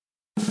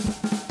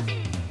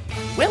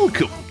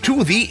Welcome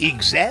to the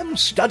Exam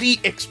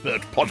Study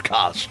Expert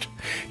Podcast,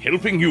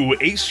 helping you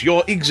ace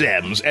your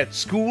exams at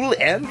school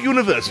and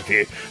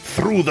university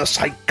through the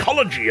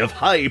psychology of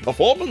high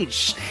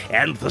performance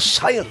and the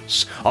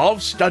science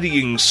of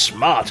studying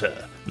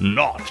smarter,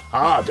 not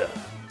harder.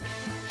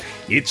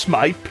 It's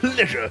my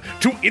pleasure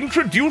to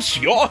introduce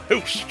your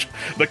host,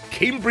 the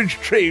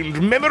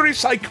Cambridge-trained memory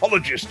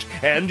psychologist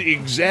and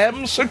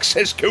exam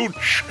success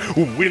coach,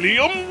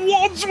 William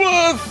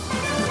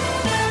Wadsworth.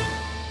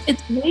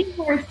 It's way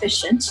more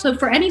efficient. So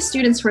for any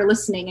students who are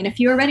listening, and if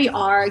you already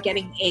are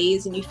getting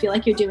A's and you feel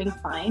like you're doing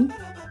fine,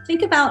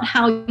 think about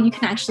how you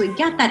can actually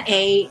get that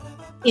A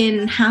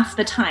in half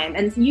the time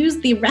and use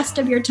the rest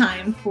of your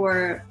time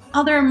for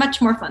other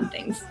much more fun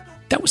things.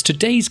 That was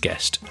today's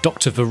guest,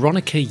 Dr.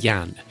 Veronica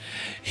Yan,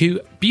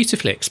 who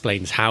beautifully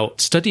explains how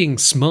studying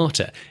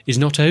smarter is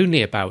not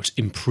only about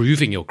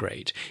improving your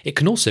grade, it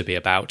can also be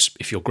about,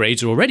 if your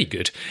grades are already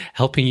good,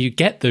 helping you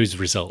get those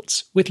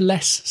results with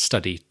less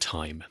study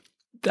time.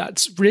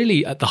 That's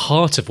really at the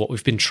heart of what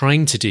we've been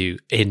trying to do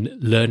in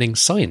Learning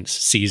Science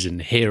season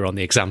here on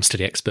the Exam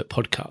Study Expert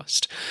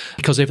podcast.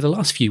 Because over the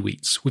last few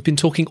weeks, we've been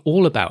talking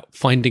all about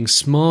finding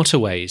smarter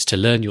ways to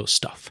learn your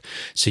stuff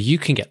so you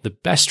can get the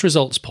best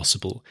results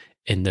possible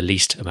in the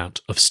least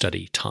amount of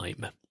study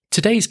time.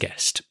 Today's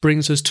guest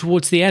brings us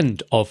towards the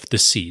end of the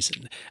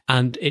season,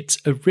 and it's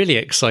a really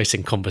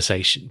exciting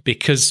conversation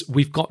because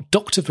we've got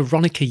Dr.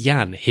 Veronica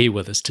Yan here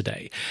with us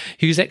today,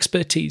 whose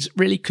expertise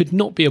really could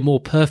not be a more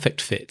perfect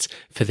fit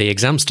for the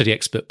Exam Study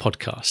Expert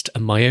podcast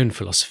and my own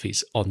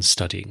philosophies on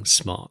studying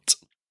smart.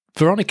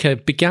 Veronica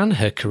began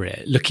her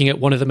career looking at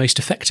one of the most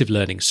effective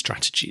learning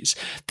strategies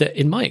that,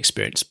 in my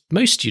experience,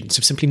 most students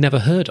have simply never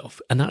heard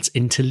of, and that's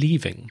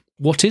interleaving.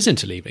 What is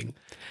interleaving?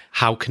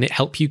 How can it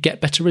help you get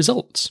better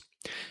results?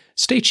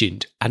 Stay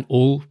tuned and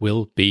all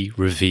will be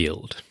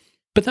revealed.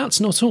 But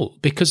that's not all,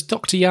 because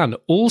Dr. Yan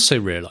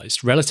also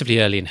realised relatively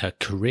early in her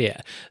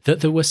career that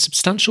there were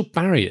substantial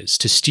barriers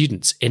to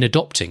students in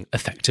adopting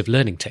effective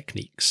learning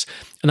techniques.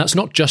 And that's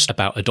not just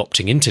about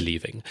adopting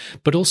interleaving,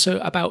 but also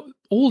about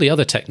all the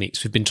other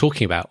techniques we've been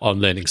talking about on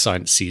Learning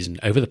Science season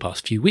over the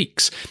past few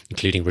weeks,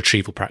 including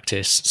retrieval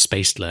practice,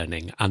 spaced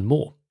learning, and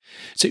more.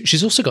 So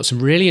she's also got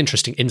some really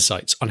interesting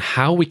insights on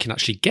how we can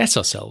actually get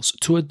ourselves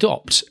to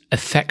adopt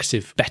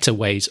effective, better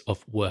ways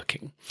of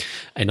working.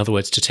 In other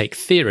words, to take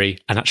theory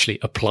and actually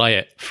apply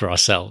it for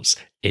ourselves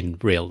in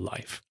real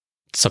life.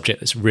 Subject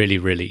that's really,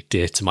 really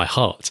dear to my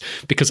heart.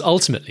 Because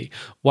ultimately,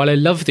 while I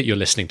love that you're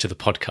listening to the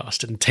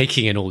podcast and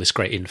taking in all this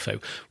great info,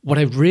 what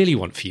I really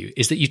want for you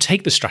is that you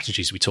take the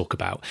strategies we talk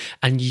about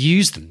and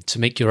use them to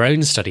make your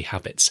own study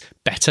habits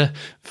better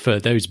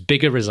for those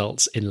bigger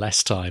results in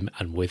less time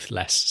and with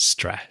less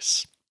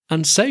stress.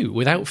 And so,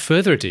 without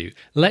further ado,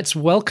 let's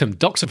welcome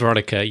Dr.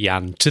 Veronica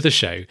Yan to the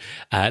show.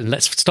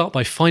 Let's start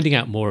by finding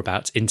out more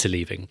about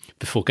interleaving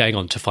before going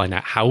on to find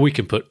out how we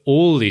can put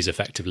all these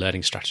effective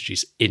learning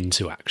strategies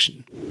into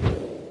action.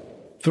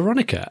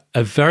 Veronica,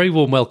 a very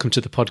warm welcome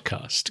to the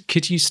podcast.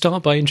 Could you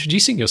start by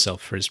introducing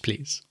yourself for us,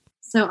 please?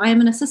 So I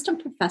am an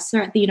assistant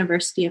professor at the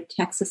University of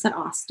Texas at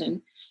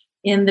Austin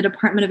in the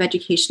Department of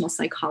Educational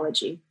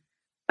Psychology.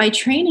 By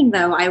training,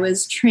 though, I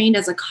was trained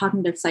as a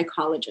cognitive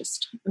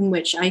psychologist, in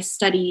which I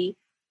study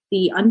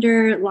the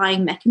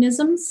underlying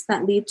mechanisms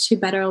that lead to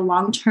better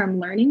long-term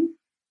learning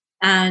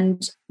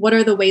and what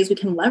are the ways we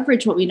can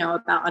leverage what we know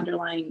about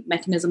underlying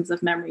mechanisms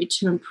of memory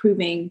to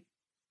improving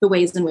the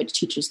ways in which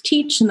teachers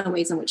teach and the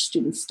ways in which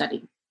students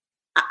study.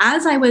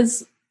 As I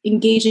was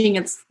engaging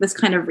in this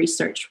kind of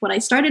research, what I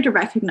started to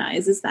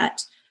recognize is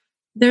that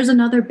there's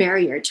another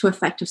barrier to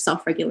effective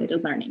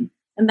self-regulated learning.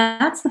 And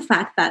that's the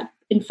fact that,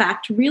 in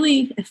fact,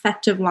 really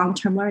effective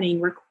long-term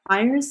learning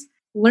requires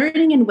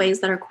learning in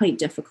ways that are quite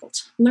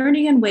difficult,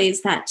 learning in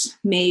ways that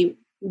may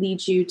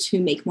lead you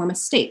to make more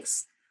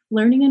mistakes,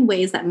 learning in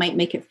ways that might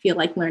make it feel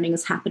like learning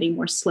is happening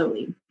more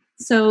slowly.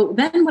 So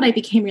then what I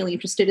became really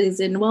interested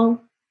in,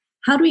 well,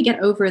 how do we get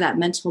over that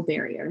mental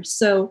barrier?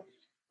 So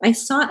I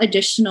sought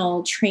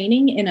additional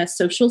training in a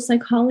social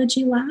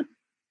psychology lab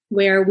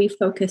where we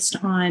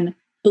focused on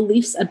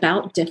beliefs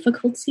about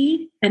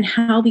difficulty and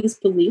how these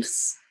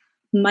beliefs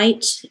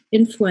might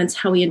influence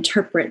how we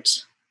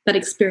interpret that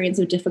experience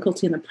of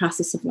difficulty in the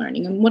process of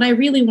learning. And what I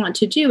really want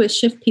to do is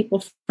shift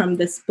people from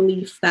this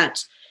belief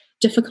that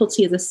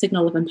difficulty is a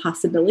signal of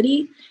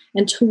impossibility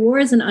and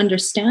towards an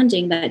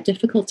understanding that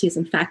difficulty is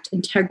in fact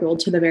integral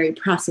to the very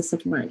process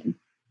of learning.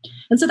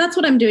 And so that's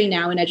what I'm doing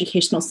now in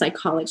educational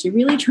psychology,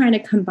 really trying to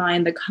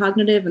combine the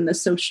cognitive and the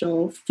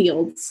social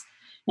fields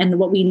and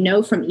what we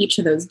know from each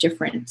of those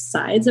different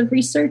sides of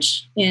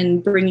research in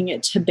bringing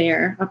it to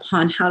bear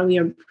upon how do we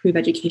improve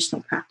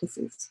educational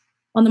practices.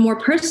 On the more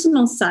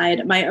personal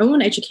side, my own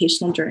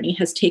educational journey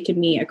has taken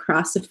me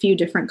across a few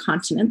different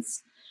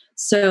continents.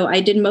 So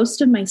I did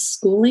most of my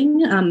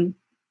schooling,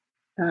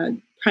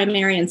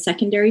 primary and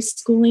secondary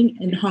schooling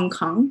in Hong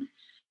Kong.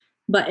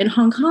 But in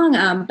Hong Kong,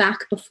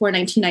 back before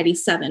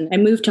 1997, I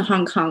moved to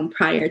Hong Kong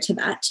prior to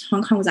that.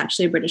 Hong Kong was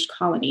actually a British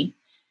colony.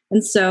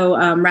 And so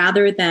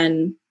rather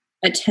than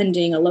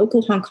attending a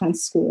local Hong Kong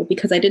school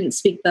because I didn't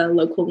speak the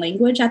local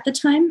language at the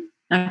time.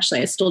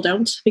 Actually, I still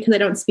don't because I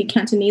don't speak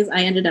Cantonese.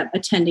 I ended up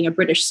attending a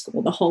British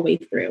school the whole way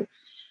through,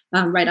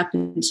 right up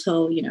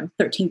until,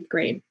 13th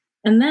grade.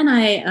 And then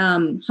I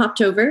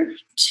hopped over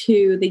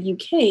to the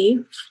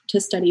UK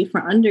to study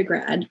for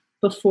undergrad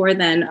before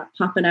then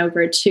popping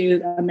over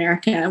to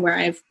America, where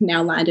I've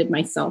now landed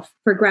myself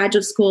for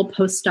graduate school,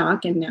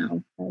 postdoc, and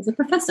now as a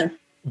professor.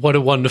 What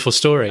a wonderful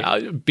story.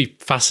 I'd be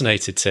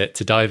fascinated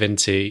to dive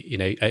into,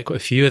 quite a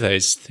few of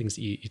those things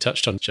that you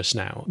touched on just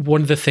now.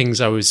 One of the things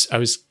I was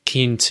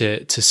keen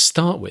to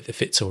start with,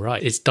 if it's all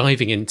right, is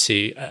diving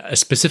into a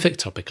specific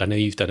topic I know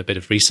you've done a bit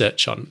of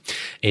research on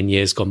in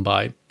years gone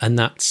by, and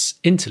that's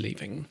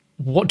interleaving.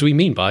 What do we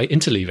mean by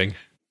interleaving?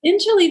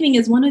 Interleaving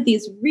is one of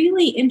these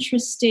really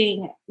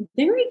interesting,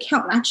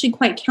 actually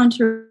quite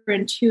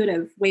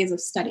counterintuitive ways of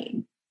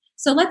studying.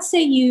 So let's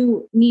say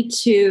you need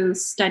to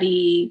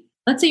study.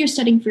 Let's say you're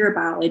studying for your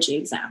biology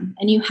exam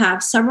and you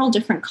have several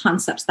different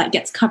concepts that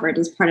gets covered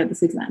as part of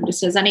this exam,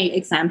 just as any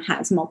exam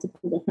has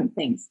multiple different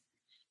things.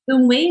 The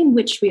way in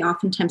which we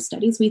oftentimes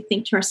study is we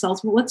think to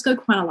ourselves, well, let's go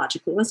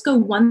chronologically. Let's go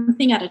one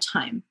thing at a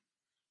time.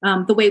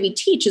 The way we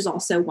teach is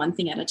also one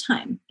thing at a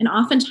time. And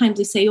oftentimes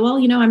we say, well,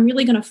 I'm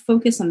really going to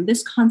focus on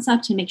this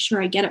concept and make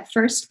sure I get it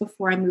first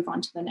before I move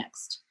on to the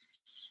next.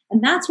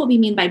 And that's what we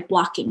mean by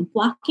blocking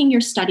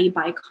your study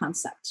by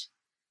concept.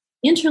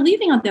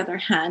 Interleaving, on the other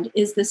hand,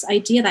 is this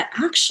idea that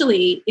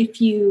actually,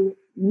 if you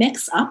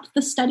mix up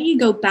the study,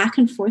 go back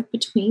and forth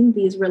between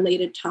these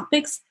related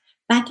topics,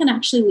 that can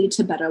actually lead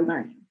to better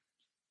learning.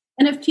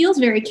 And it feels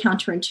very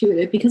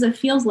counterintuitive because it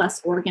feels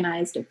less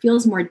organized. It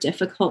feels more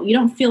difficult. You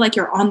don't feel like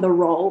you're on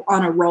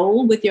a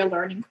roll with your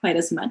learning quite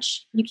as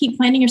much. You keep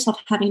finding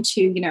yourself having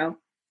to,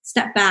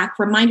 step back,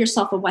 remind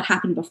yourself of what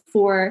happened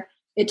before.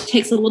 It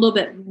takes a little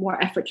bit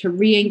more effort to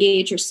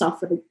re-engage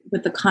yourself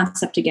with the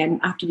concept again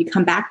after you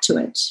come back to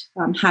it,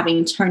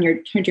 having turned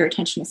your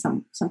attention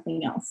to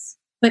something else.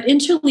 But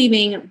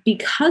interleaving,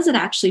 because it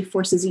actually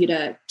forces you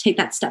to take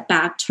that step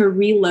back, to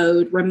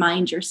reload,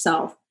 remind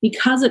yourself,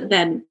 because it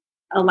then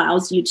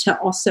allows you to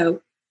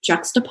also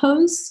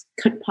juxtapose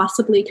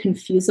possibly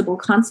confusable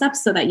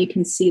concepts so that you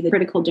can see the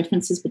critical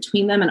differences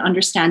between them and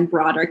understand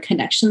broader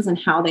connections and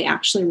how they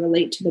actually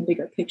relate to the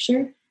bigger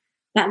picture.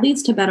 That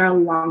leads to better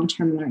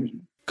long-term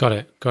learning. Got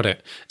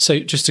it. So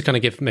just to kind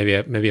of give maybe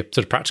a sort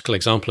of practical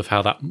example of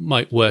how that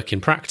might work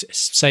in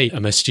practice. Say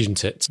I'm a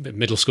student at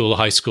middle school or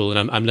high school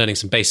and I'm learning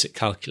some basic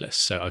calculus.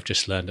 So I've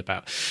just learned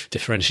about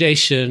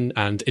differentiation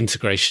and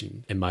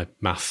integration in my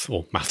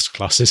maths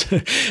classes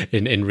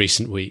in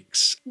recent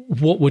weeks.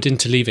 What would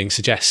interleaving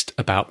suggest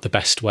about the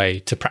best way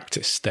to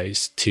practice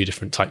those two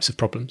different types of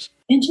problems?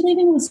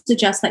 Interleaving would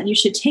suggest that you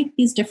should take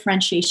these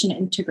differentiation and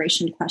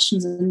integration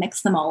questions and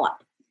mix them all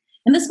up.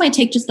 And this might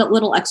take just a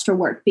little extra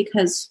work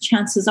because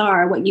chances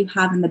are what you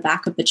have in the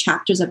back of the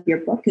chapters of your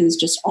book is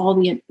just all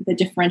the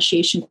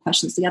differentiation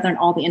questions together and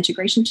all the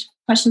integration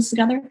questions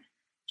together.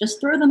 Just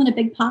throw them in a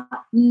big pot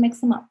and mix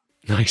them up.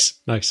 Nice.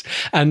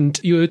 And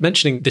you were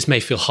mentioning this may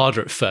feel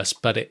harder at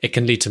first, but it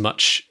can lead to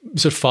much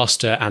sort of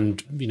faster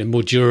and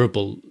more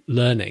durable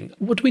learning.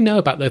 What do we know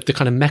about the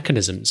kind of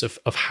mechanisms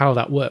of how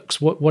that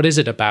works? What is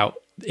it about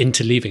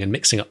interleaving and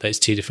mixing up those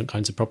two different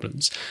kinds of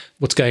problems?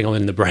 What's going on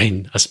in the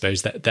brain, I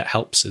suppose, that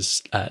helps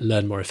us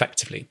learn more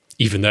effectively,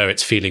 even though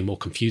it's feeling more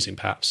confusing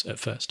perhaps at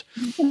first?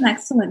 That's an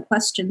excellent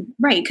question.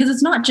 Right, because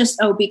it's not just,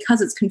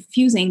 because it's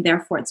confusing,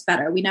 therefore it's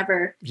better. We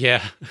never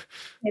say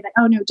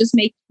that, just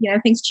make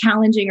things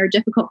challenging or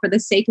difficult for the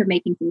sake of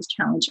making things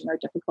challenging or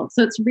difficult.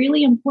 So it's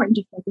really important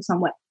to focus on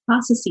what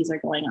processes are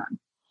going on.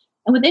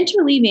 And with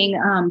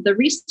interleaving, the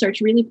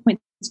research really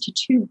points to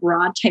two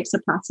broad types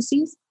of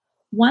processes.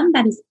 One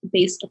that is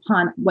based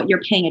upon what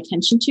you're paying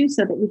attention to,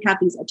 so that we have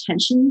these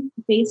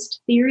attention-based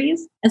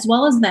theories, as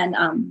well as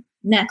then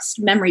next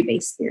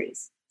memory-based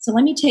theories. So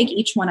let me take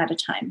each one at a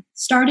time,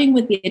 starting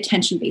with the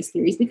attention-based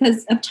theories,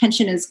 because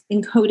attention is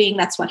encoding.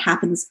 That's what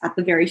happens at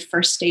the very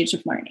first stage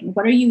of learning.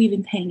 What are you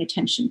even paying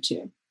attention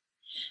to?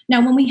 Now,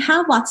 when we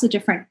have lots of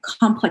different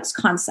complex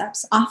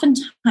concepts,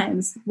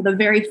 oftentimes the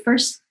very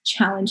first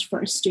challenge for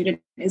a student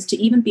is to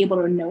even be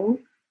able to know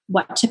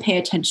what to pay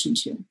attention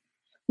to.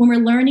 When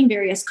we're learning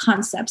various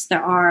concepts,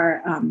 there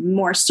are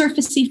more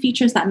surfacey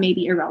features that may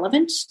be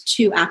irrelevant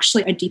to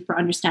actually a deeper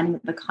understanding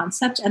of the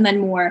concept, and then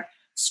more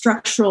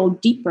structural,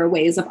 deeper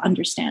ways of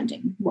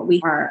understanding what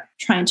we are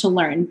trying to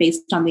learn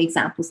based on the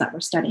examples that we're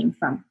studying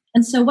from.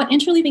 And so what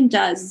interleaving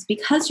does is,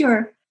 because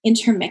you're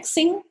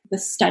intermixing the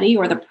study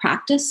or the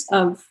practice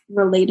of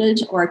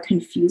related or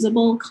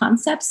confusable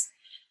concepts,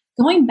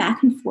 going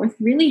back and forth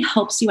really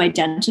helps you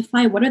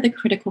identify what are the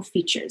critical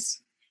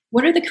features.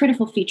 What are the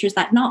critical features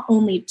that not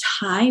only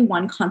tie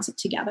one concept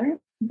together,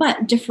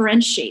 but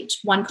differentiate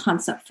one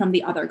concept from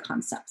the other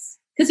concepts?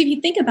 Because if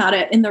you think about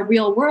it, in the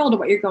real world,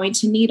 what you're going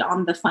to need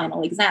on the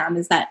final exam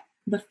is that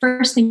the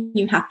first thing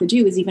you have to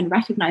do is even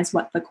recognize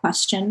what the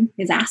question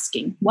is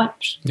asking.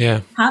 What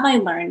have I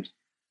learned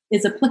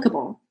is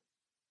applicable?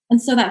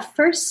 And so that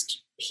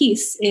first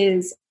piece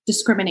is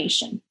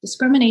discrimination,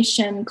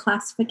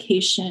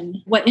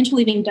 classification. What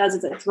interleaving does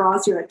is it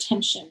draws your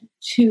attention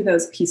to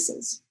those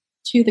pieces,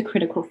 to the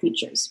critical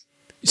features.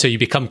 So you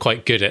become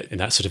quite good at, in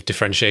that sort of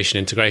differentiation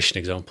integration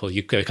example,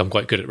 you become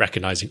quite good at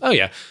recognizing, oh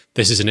yeah,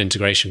 this is an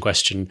integration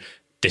question.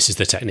 This is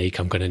the technique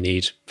I'm going to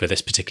need for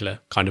this particular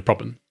kind of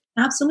problem.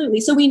 Absolutely.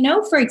 So we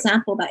know, for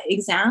example, that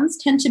exams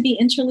tend to be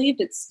interleaved.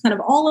 It's kind of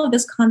all of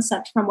this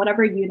concept from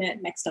whatever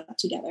unit mixed up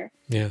together.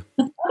 Yeah.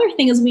 But the other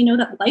thing is we know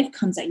that life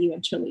comes at you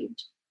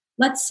interleaved.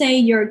 Let's say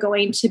you're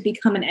going to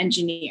become an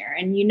engineer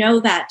and you know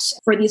that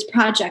for these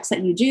projects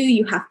that you do,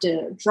 you have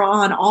to draw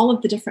on all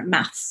of the different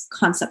maths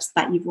concepts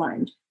that you've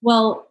learned.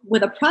 Well,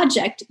 with a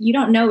project, you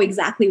don't know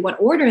exactly what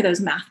order those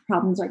math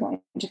problems are going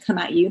to come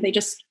at you. They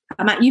just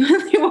come at you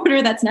in the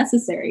order that's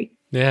necessary.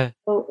 Yeah.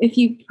 So if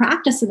you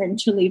practice an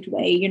interleaved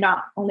way, you're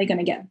not only going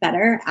to get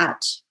better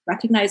at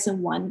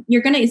recognizing one,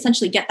 you're going to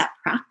essentially get that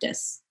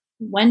practice.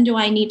 When do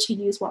I need to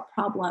use what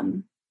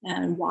problem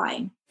and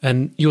why?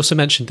 And you also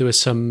mentioned there were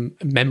some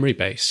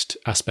memory-based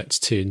aspects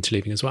to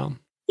interleaving as well.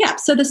 Yeah.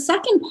 So the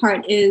second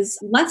part is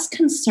less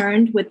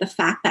concerned with the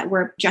fact that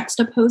we're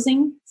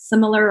juxtaposing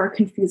similar or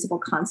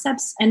confusable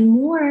concepts and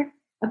more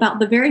about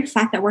the very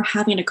fact that we're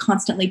having to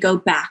constantly go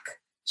back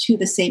to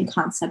the same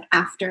concept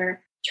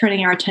after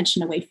turning our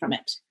attention away from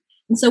it.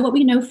 And so what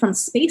we know from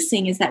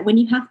spacing is that when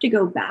you have to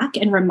go back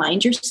and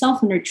remind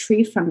yourself and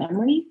retrieve from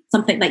memory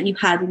something that you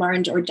had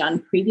learned or done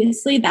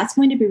previously, that's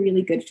going to be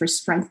really good for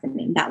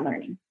strengthening that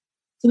learning.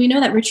 So we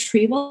know that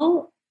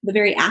retrieval, the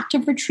very act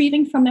of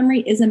retrieving from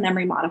memory, is a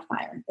memory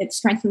modifier. It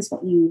strengthens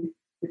what you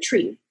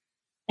retrieve.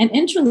 And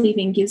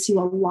interleaving gives you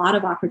a lot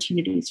of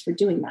opportunities for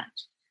doing that.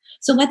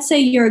 So let's say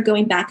you're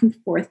going back and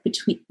forth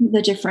between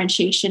the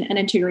differentiation and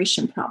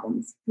integration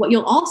problems. What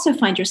you'll also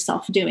find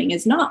yourself doing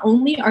is not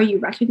only are you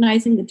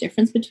recognizing the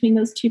difference between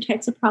those two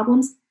types of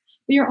problems,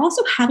 but you're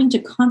also having to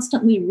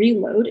constantly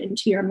reload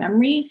into your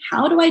memory.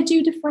 How do I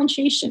do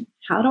differentiation?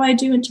 How do I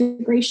do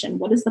integration?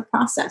 What is the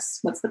process?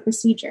 What's the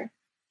procedure?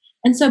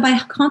 And so by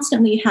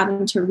constantly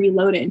having to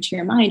reload it into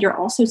your mind, you're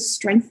also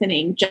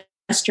strengthening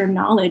just your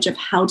knowledge of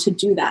how to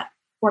do that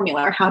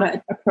formula or how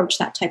to approach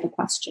that type of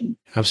question.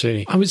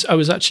 Absolutely. I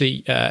was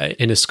actually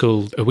in a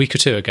school a week or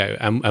two ago,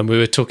 and we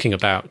were talking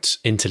about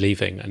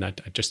interleaving, and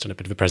I'd just done a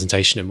bit of a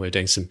presentation, and we were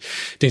doing some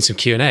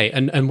Q&A,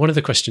 and one of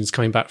the questions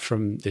coming back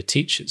from the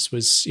teachers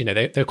was,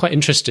 they were quite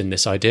interested in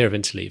this idea of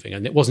interleaving,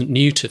 and it wasn't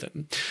new to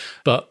them,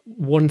 but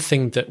one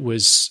thing that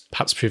was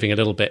perhaps proving a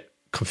little bit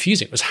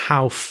confusing was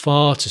how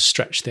far to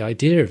stretch the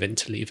idea of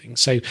interleaving.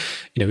 So,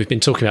 we've been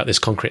talking about this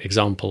concrete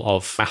example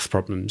of math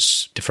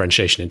problems,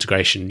 differentiation,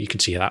 integration. You can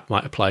see how that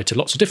might apply to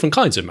lots of different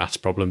kinds of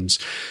math problems,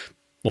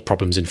 or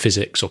problems in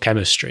physics or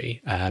chemistry.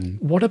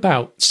 What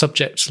about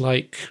subjects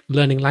like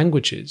learning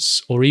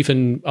languages, or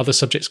even other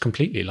subjects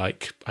completely,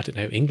 like, I don't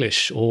know,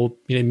 English or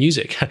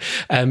music?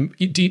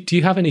 Do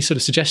you have any sort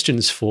of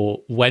suggestions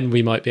for when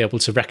we might be able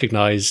to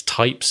recognize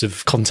types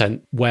of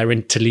content where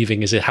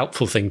interleaving is a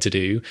helpful thing to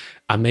do,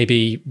 and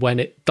maybe when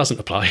it doesn't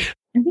apply?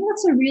 I think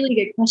that's a really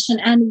good question.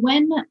 And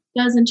when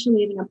does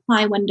interleaving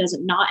apply? When does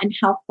it not? And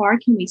how far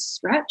can we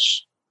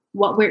stretch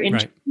what we're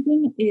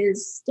interleaving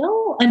is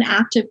still an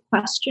active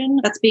question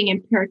that's being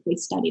empirically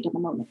studied at the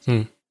moment.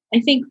 I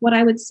think what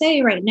I would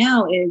say right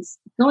now is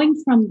going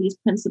from these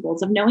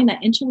principles of knowing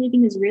that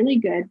interleaving is really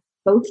good,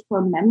 both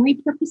for memory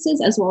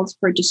purposes as well as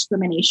for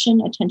discrimination,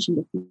 attention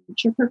to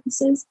feature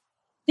purposes.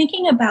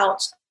 Thinking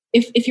about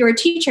if you're a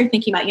teacher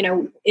thinking about,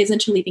 is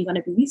interleaving going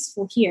to be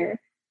useful here?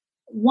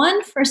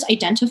 One, first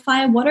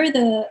identify what are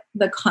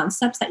the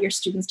concepts that your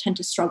students tend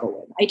to struggle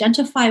with.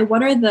 Identify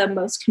what are the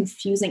most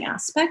confusing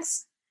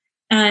aspects,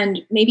 and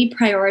maybe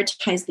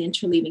prioritize the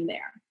interleaving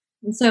there.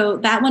 And so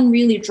that one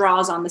really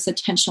draws on this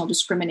attentional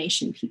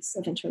discrimination piece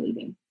of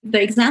interleaving. The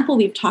example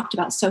we've talked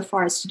about so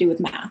far is to do with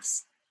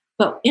maths,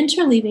 but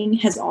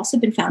interleaving has also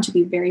been found to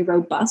be very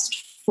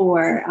robust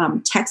for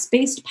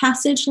text-based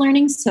passage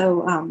learning.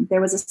 So there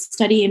was a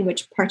study in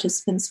which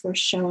participants were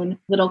shown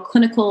little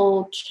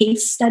clinical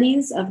case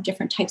studies of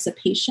different types of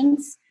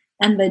patients,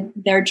 and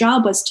their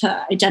job was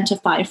to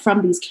identify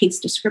from these case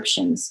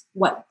descriptions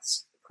what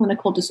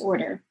clinical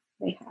disorder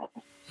they had.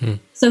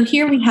 So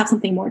here we have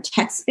something more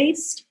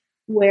text-based,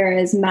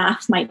 whereas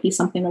math might be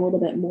something a little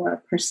bit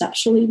more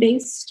perceptually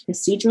based,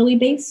 procedurally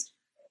based.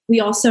 We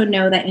also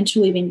know that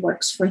interleaving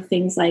works for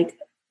things like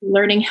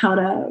learning how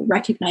to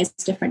recognize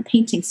different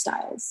painting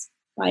styles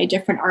by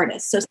different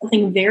artists. So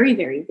something very,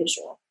 very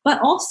visual.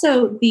 But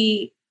also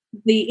the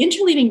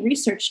interleaving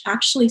research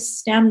actually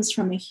stems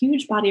from a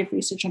huge body of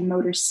research on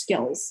motor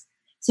skills.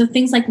 So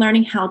things like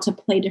learning how to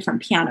play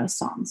different piano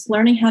songs,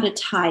 learning how to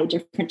tie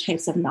different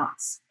types of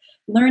knots,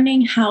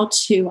 learning how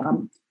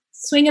to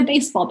swing a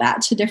baseball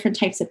bat to different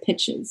types of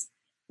pitches.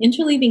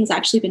 Interleaving has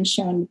actually been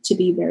shown to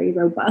be very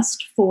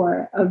robust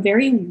for a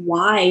very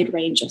wide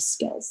range of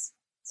skills.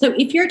 So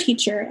if you're a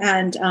teacher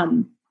and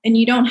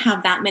you don't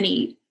have that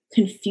many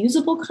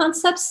confusable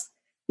concepts,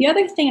 the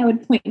other thing I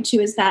would point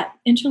to is that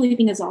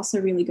interleaving is also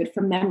really good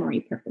for memory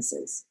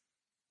purposes.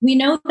 We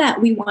know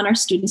that we want our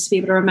students to be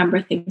able to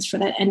remember things for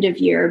that end of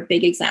year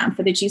big exam,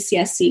 for the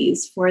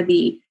GCSEs, for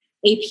the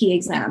AP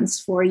exams,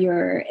 for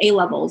your A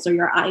levels or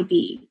your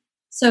IB.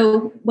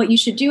 So what you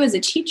should do as a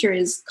teacher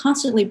is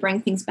constantly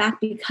bring things back,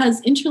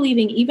 because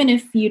interleaving, even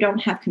if you don't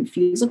have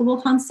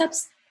confusable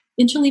concepts,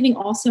 interleaving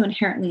also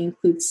inherently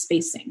includes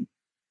spacing.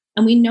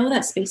 And we know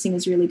that spacing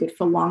is really good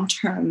for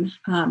long-term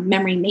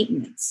memory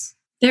maintenance.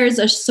 There's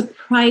a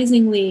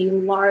surprisingly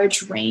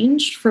large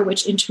range for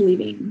which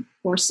interleaving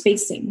or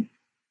spacing,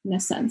 in a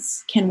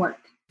sense, can work.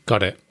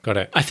 Got it.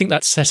 I think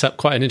that set up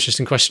quite an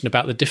interesting question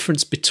about the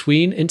difference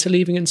between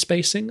interleaving and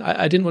spacing.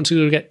 I didn't want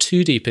to get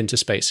too deep into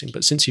spacing,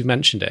 but since you've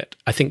mentioned it,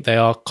 I think they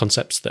are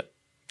concepts that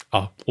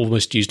are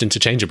almost used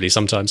interchangeably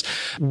sometimes.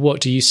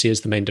 What do you see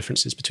as the main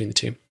differences between the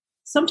two?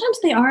 Sometimes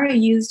they are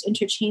used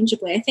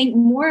interchangeably. I think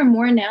more and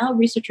more now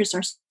researchers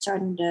are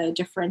starting to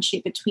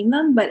differentiate between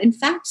them. But in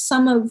fact,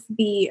 some of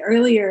the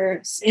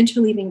earlier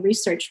interleaving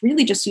research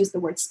really just used the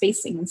word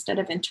spacing instead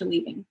of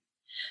interleaving.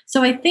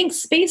 So I think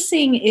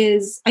spacing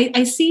is,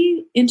 I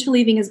see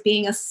interleaving as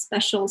being a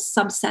special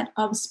subset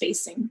of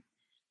spacing.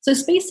 So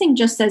spacing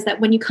just says that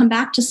when you come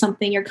back to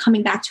something, you're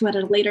coming back to it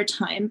at a later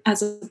time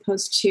as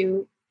opposed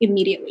to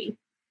immediately.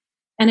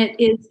 And it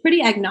is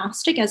pretty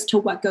agnostic as to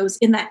what goes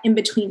in that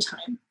in-between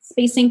time.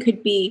 Spacing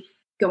could be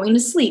going to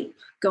sleep,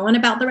 going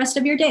about the rest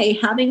of your day,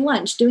 having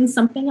lunch, doing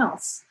something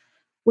else.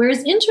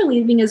 Whereas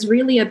interleaving is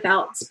really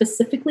about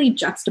specifically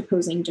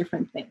juxtaposing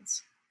different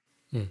things.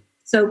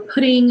 So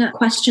putting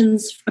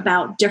questions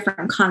about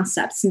different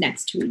concepts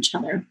next to each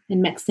other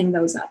and mixing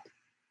those up.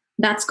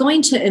 That's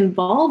going to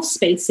involve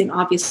spacing,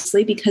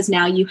 obviously, because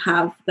now you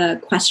have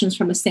the questions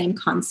from the same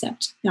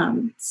concept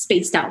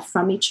spaced out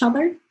from each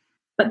other.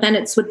 But then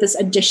it's with this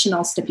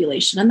additional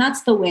stipulation. And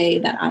that's the way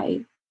that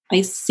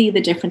I see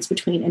the difference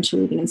between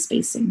interleaving and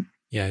spacing.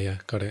 Yeah,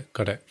 got it.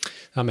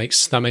 That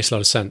makes a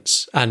lot of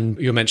sense. And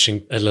you were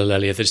mentioning a little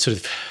earlier that sort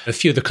of a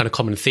few of the kind of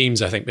common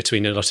themes, I think,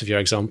 between a lot of your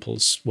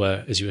examples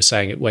were, as you were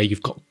saying, where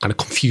you've got kind of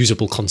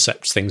confusable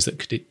concepts, things that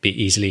could be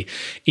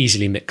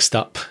easily mixed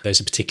up.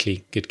 Those are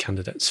particularly good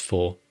candidates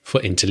for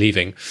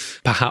interleaving.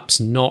 Perhaps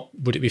not,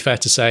 would it be fair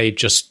to say,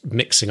 just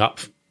mixing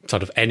up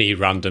sort of any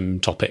random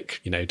topic,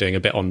 doing a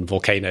bit on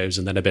volcanoes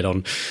and then a bit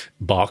on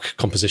bark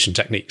composition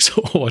techniques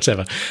or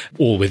whatever,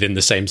 all within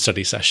the same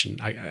study session.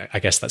 I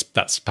guess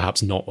that's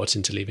perhaps not what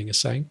interleaving is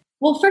saying.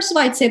 Well, first of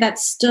all, I'd say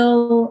that's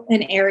still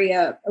an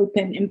area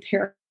open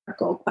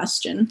empirical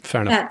question.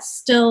 Fair enough. That's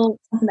still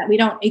something that we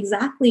don't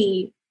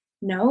exactly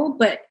know,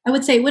 but I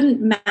would say it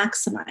wouldn't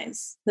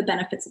maximize the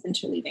benefits of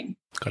interleaving.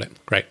 Got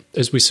it. Great.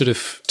 As we sort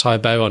of tie a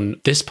bow on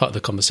this part of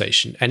the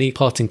conversation, any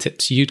parting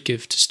tips you'd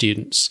give to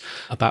students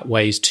about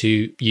ways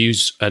to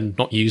use and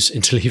not use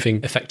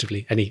interleaving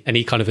effectively?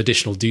 Any kind of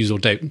additional do's or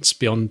don'ts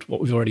beyond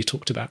what we've already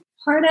talked about?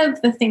 Part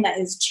of the thing that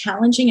is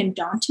challenging and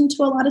daunting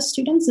to a lot of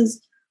students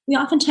is we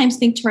oftentimes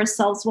think to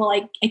ourselves, well,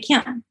 I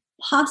can't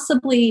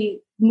possibly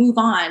move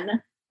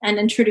on and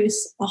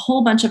introduce a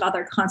whole bunch of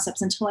other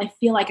concepts until I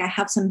feel like I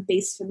have some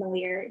base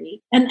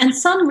familiarity. And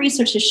some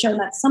research has shown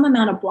that some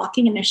amount of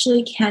blocking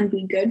initially can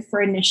be good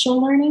for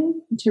initial learning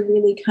to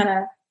really kind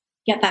of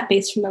get that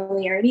base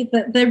familiarity.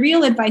 The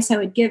real advice I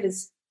would give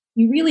is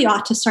you really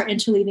ought to start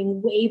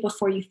interleaving way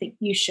before you think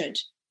you should.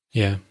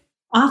 Yeah.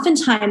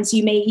 Oftentimes,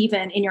 you may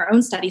even, in your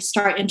own study,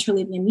 start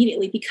interleaving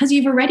immediately because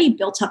you've already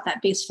built up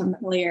that base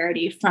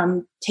familiarity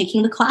from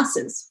taking the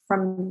classes,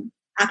 from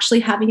actually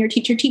having your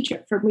teacher teach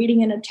it, from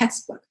reading in a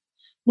textbook.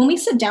 When we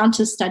sit down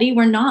to study,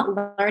 we're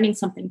not learning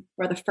something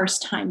for the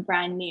first time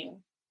brand new.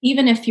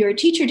 Even if your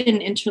teacher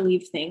didn't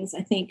interleave things,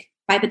 I think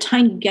by the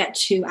time you get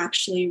to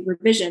actually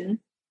revision,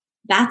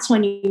 that's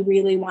when you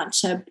really want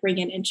to bring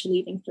in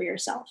interleaving for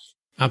yourself.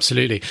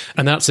 Absolutely.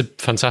 And that's a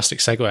fantastic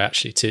segue,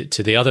 actually,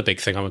 to the other big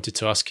thing I wanted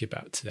to ask you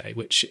about today,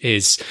 which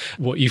is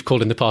what you've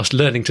called in the past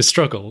learning to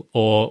struggle,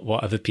 or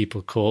what other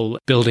people call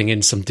building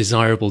in some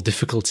desirable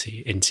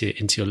difficulty into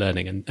your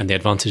learning and the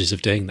advantages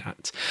of doing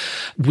that.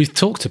 We've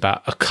talked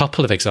about a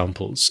couple of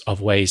examples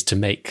of ways to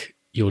make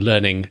your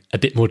learning a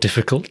bit more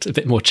difficult, a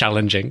bit more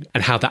challenging,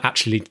 and how that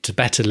actually leads to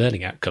better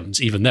learning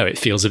outcomes, even though it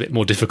feels a bit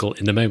more difficult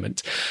in the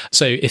moment.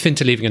 So if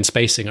interleaving and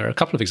spacing are a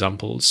couple of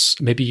examples,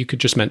 maybe you could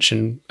just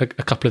mention a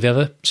couple of the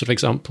other sort of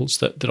examples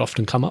that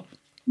often come up.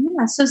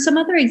 Yeah, so some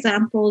other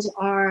examples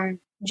are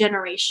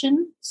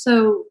generation.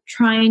 So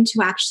trying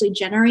to actually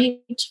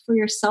generate for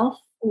yourself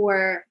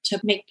or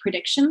to make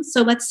predictions.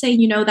 So let's say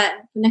you know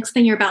that the next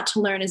thing you're about to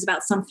learn is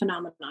about some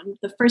phenomenon.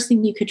 The first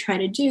thing you could try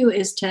to do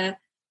is to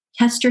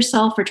test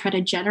yourself or try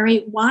to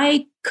generate,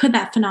 why could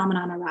that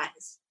phenomenon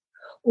arise?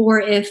 Or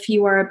if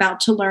you are about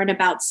to learn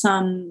about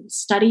some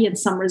study and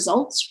some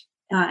results,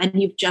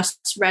 and you've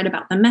just read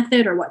about the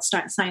method or what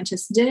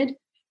scientists did,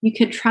 you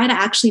could try to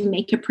actually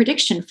make a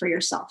prediction for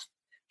yourself.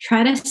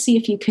 Try to see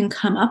if you can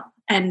come up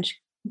and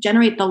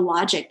generate the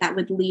logic that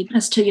would lead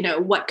us to,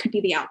 what could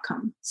be the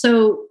outcome.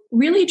 So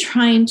really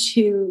trying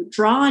to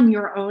draw on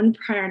your own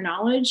prior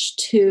knowledge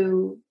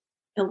to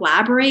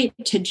elaborate,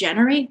 to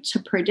generate, to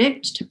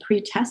predict, to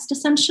pre-test,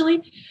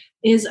 essentially,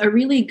 is a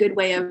really good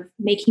way of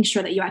making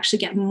sure that you actually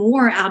get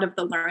more out of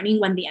the learning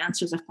when the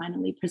answers are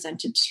finally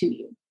presented to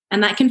you.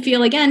 And that can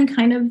feel, again,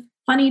 kind of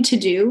funny to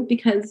do,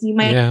 because you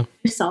might ask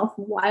yourself,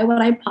 why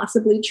would I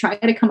possibly try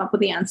to come up with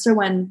the answer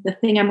when the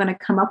thing I'm going to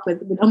come up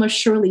with would almost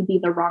surely be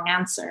the wrong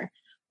answer?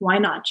 Why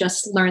not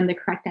just learn the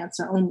correct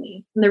answer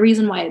only? And the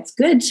reason why it's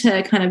good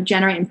to kind of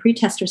generate and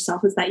pretest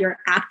yourself is that you're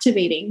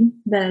activating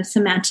the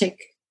semantic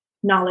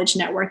knowledge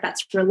network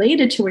that's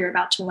related to what you're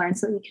about to learn,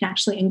 so that you can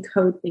actually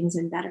encode things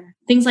in better.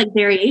 Things like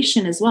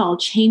variation as well,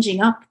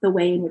 changing up the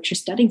way in which you're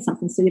studying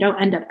something so you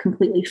don't end up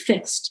completely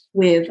fixed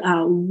with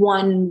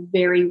one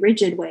very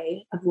rigid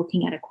way of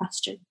looking at a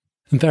question.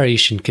 And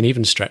variation can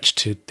even stretch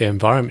to the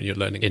environment you're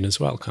learning in as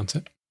well, can't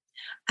it?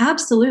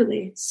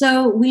 Absolutely.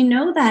 So we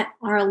know that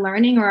our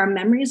learning or our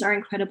memories are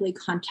incredibly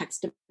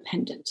context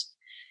dependent.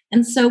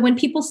 And so when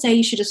people say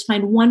you should just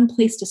find one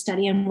place to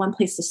study and one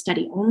place to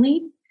study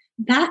only,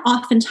 that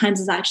oftentimes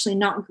is actually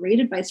not great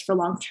advice for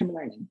long-term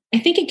learning. I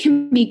think it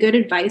can be good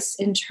advice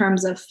in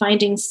terms of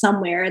finding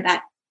somewhere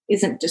that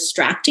isn't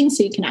distracting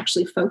so you can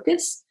actually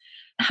focus.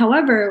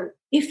 However,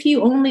 if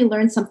you only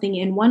learn something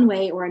in one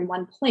way or in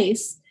one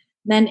place,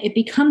 then it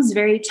becomes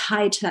very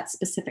tied to that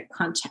specific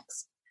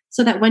context.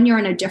 So that when you're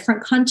in a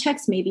different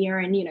context, maybe you're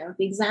in,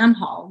 the exam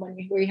hall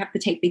where you have to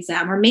take the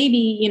exam, or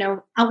maybe,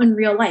 out in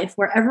real life,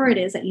 wherever it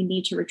is that you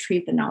need to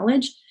retrieve the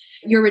knowledge,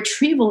 your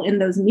retrieval in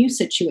those new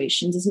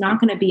situations is not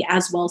going to be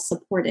as well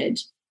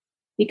supported,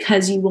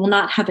 because you will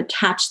not have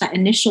attached that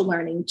initial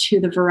learning to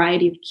the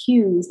variety of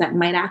cues that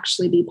might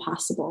actually be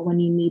possible when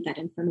you need that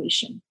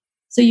information.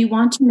 So you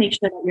want to make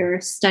sure that you're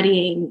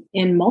studying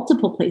in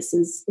multiple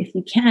places if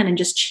you can, and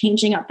just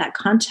changing up that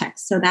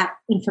context so that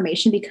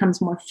information becomes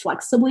more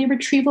flexibly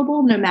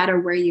retrievable no matter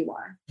where you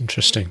are.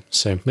 Interesting.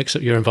 So mix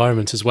up your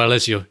environment as well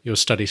as your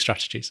study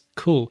strategies.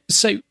 Cool.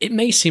 So it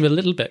may seem a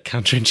little bit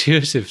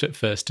counterintuitive at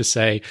first to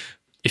say,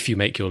 if you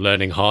make your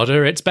learning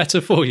harder, it's better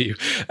for you.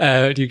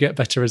 You get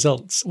better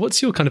results.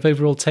 What's your kind of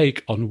overall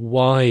take on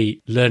why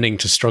learning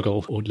to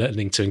struggle or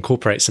learning to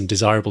incorporate some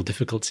desirable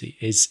difficulty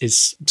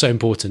is so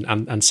important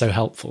and so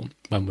helpful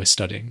when we're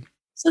studying?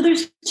 So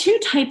there's two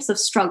types of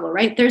struggle,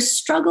 right? There's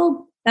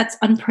struggle that's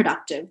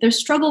unproductive. There's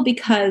struggle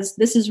because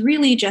this is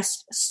really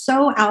just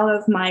so out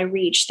of my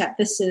reach that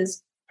this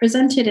is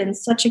presented in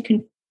such a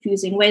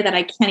confusing way that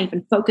I can't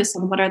even focus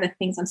on what are the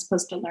things I'm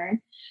supposed to learn.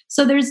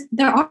 So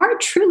there are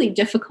truly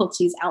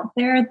difficulties out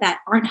there that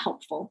aren't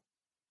helpful.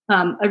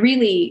 A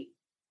really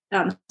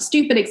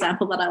stupid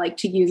example that I like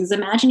to use is,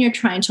 imagine you're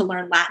trying to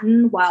learn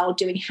Latin while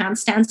doing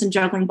handstands and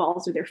juggling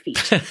balls with your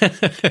feet.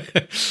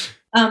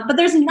 But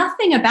there's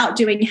nothing about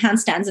doing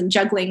handstands and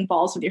juggling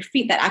balls with your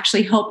feet that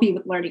actually help you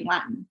with learning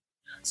Latin.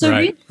 So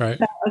really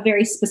about a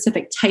very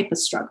specific type of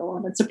struggle,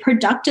 and it's a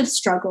productive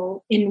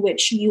struggle in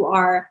which you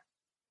are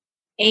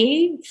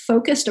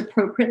focused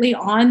appropriately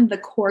on the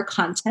core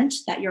content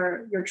that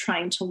you're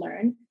trying to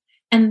learn,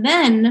 and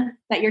then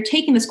that you're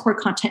taking this core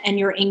content and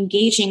you're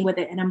engaging with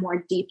it in a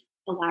more deep,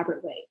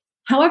 elaborate way.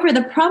 However,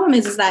 the problem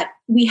is that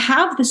we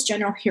have this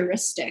general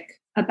heuristic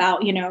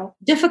about,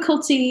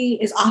 difficulty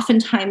is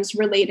oftentimes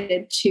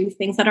related to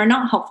things that are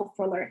not helpful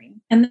for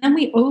learning. And then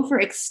we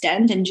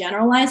overextend and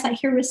generalize that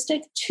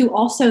heuristic to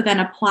also then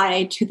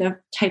apply to the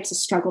types of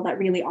struggle that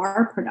really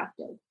are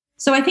productive.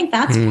 So I think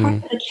that's part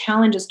of the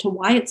challenge as to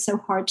why it's so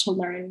hard to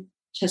learn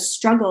to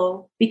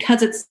struggle,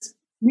 because it's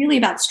really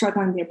about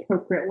struggling the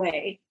appropriate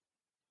way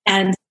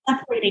and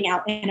separating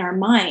out in our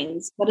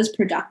minds what is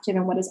productive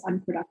and what is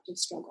unproductive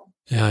struggle.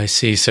 Yeah, I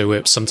see. So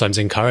we're sometimes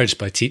encouraged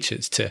by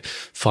teachers to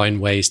find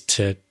ways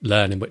to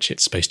learn in which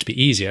it's supposed to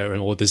be easier,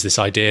 or there's this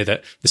idea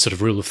that this sort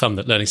of rule of thumb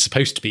that learning is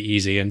supposed to be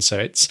easy, and so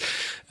it's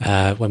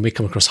when we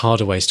come across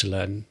harder ways to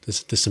learn,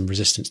 there's some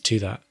resistance to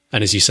that.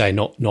 And as you say,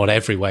 not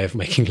every way of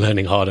making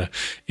learning harder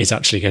is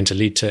actually going to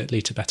lead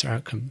to better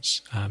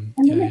outcomes.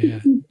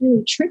 It's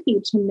really tricky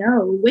to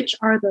know which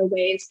are the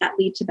ways that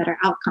lead to better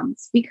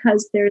outcomes,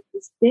 because there's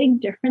this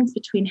big difference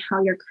between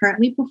how you're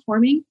currently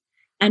performing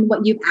and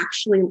what you've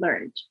actually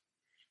learned.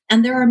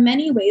 And there are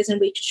many ways in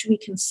which we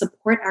can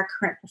support our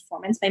current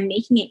performance by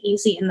making it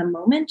easy in the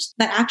moment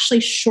that actually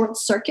short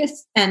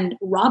circuits and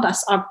rob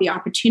us of the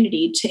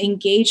opportunity to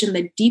engage in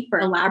the deeper,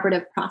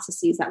 elaborative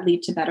processes that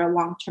lead to better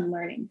long-term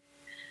learning.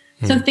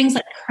 So things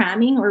like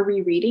cramming or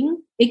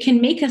rereading, it can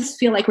make us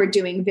feel like we're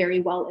doing very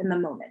well in the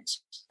moment.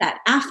 That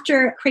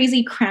after a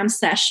crazy cram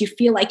sesh, you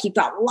feel like you've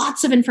got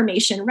lots of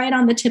information right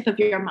on the tip of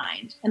your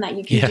mind and that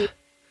you can do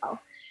well.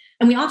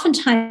 And we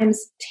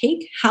oftentimes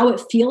take how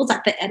it feels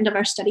at the end of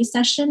our study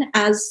session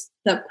as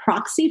the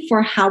proxy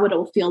for how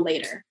it'll feel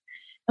later.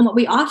 And what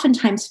we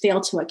oftentimes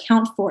fail to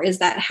account for is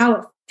that how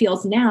it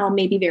feels now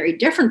may be very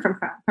different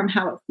from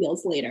how it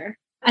feels later.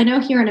 I know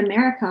here in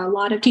America, a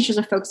lot of teachers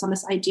are focused on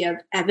this idea of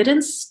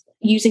evidence,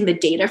 using the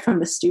data from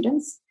the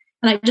students.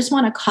 And I just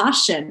want to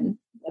caution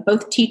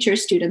both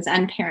teachers, students,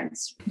 and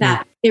parents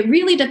that it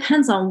really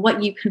depends on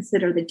what you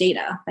consider the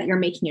data that you're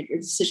making your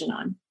decision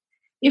on.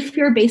 If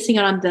you're basing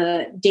it on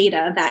the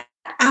data that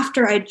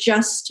after I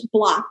just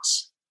blocked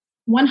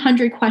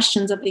 100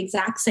 questions of the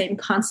exact same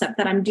concept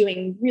that I'm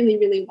doing really,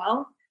 really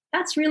well,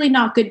 that's really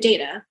not good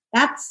data.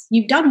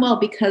 You've done well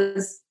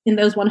because in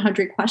those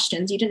 100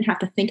 questions, you didn't have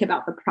to think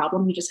about the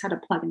problem. You just had to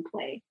plug and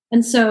play.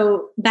 And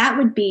so that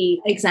would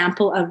be an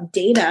example of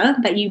data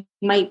that you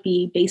might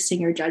be basing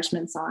your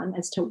judgments on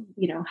as to,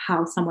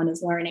 how someone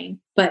is learning,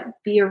 but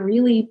be a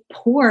really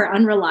poor,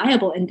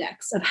 unreliable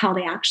index of how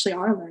they actually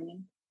are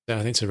learning. I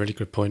think it's a really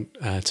good point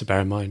to bear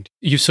in mind.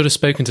 You've sort of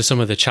spoken to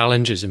some of the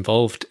challenges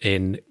involved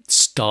in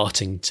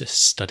starting to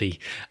study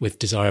with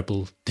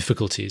desirable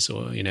difficulties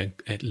or,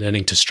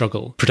 learning to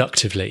struggle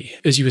productively.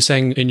 As you were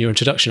saying in your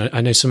introduction,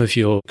 I know some of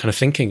your kind of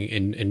thinking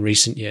in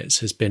recent years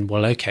has been,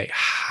 well, okay,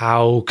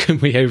 how can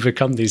we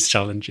overcome these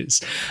challenges?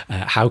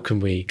 How can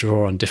we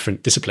draw on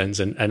different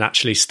disciplines and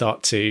actually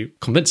start to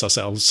convince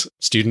ourselves,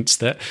 students,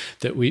 that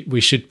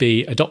we should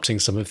be adopting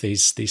some of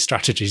these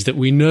strategies that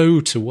we know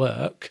to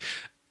work,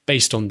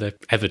 based on the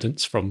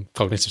evidence from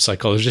cognitive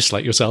psychologists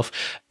like yourself,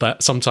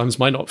 but sometimes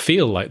might not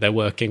feel like they're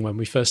working when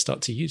we first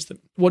start to use them.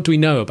 What do we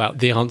know about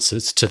the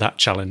answers to that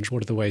challenge?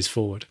 What are the ways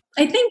forward?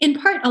 I think in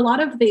part, a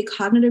lot of the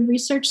cognitive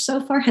research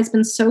so far has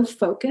been so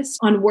focused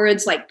on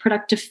words like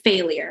productive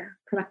failure,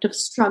 productive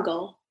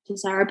struggle,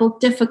 desirable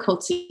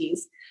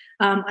difficulties.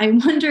 I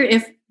wonder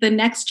if the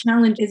next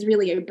challenge is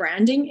really a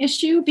branding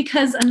issue,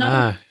 because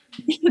another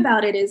thing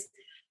about it is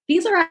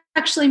these are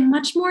actually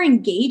much more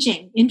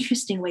engaging,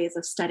 interesting ways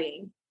of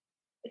studying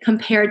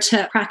compared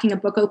to cracking a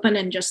book open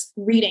and just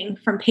reading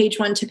from page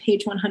 1 to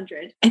page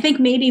 100. I think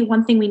maybe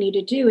one thing we need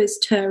to do is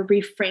to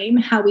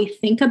reframe how we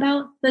think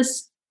about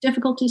this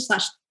difficulty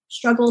 /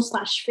 struggle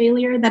 /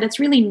 failure, that it's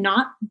really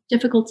not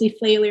difficulty,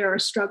 failure, or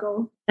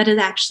struggle, that it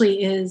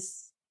actually is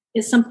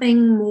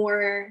something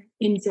more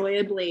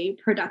enjoyably,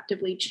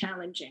 productively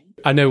challenging.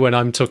 I know when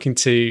I'm talking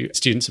to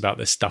students about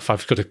this stuff,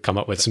 I've got to come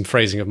up with some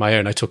phrasing of my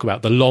own. I talk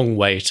about the long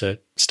way to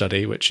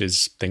study, which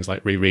is things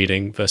like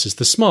rereading, versus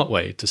the smart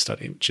way to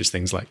study, which is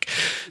things like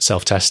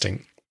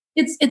self-testing.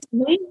 It's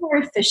way more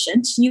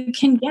efficient. You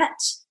can get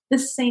the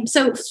same.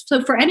 So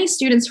for any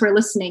students who are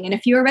listening, and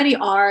if you already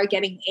are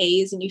getting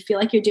A's and you feel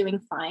like you're doing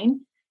fine,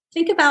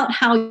 think about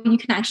how you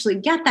can actually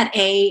get that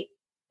A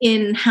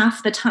in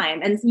half the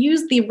time and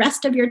use the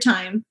rest of your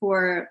time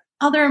for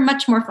other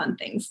much more fun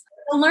things.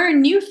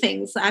 Learn new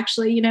things.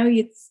 Actually,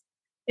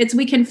 it's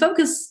we can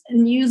focus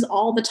and use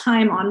all the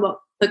time on what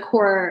the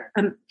core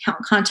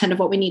content of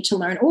what we need to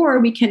learn, or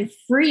we can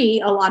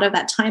free a lot of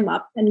that time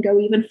up and go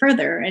even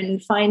further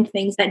and find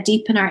things that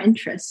deepen our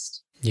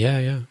interest.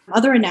 Yeah.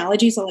 Other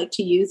analogies I like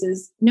to use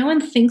is no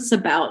one thinks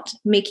about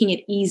making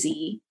it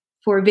easy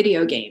for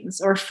video games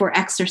or for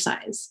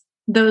exercise.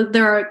 Though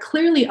there are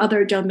clearly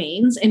other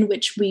domains in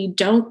which we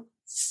don't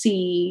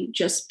see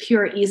just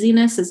pure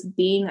easiness as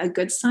being a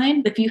good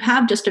sign. If you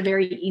have just a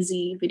very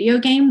easy video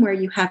game where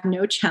you have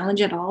no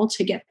challenge at all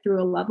to get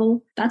through a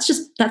level,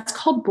 that's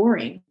called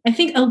boring. I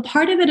think a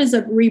part of it is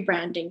a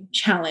rebranding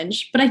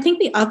challenge, but I think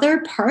the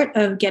other part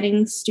of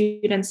getting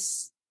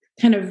students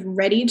kind of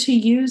ready to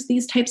use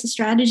these types of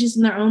strategies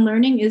in their own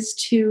learning is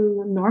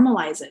to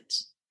normalize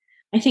it.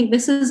 I think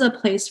this is a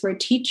place where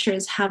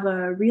teachers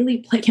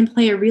can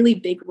play a really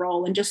big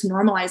role in just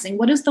normalizing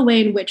what is the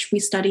way in which we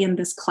study in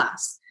this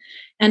class.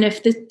 And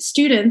if the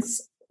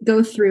students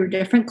go through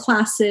different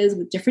classes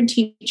with different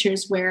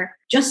teachers where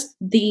just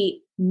the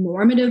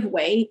normative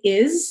way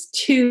is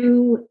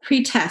to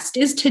pretest,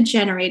 is to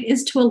generate,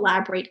 is to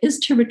elaborate, is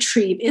to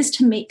retrieve, is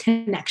to make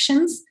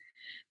connections,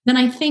 then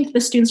I think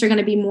the students are going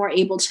to be more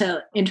able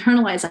to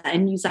internalize that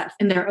and use that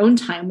in their own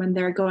time when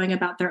they're going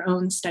about their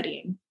own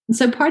studying. And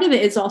so part of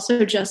it is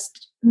also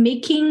just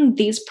making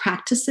these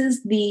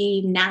practices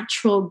the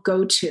natural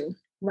go-to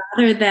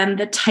rather than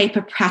the type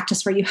of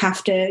practice where you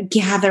have to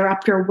gather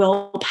up your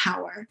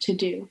willpower to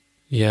do.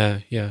 Yeah.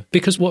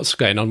 Because what's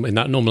going on in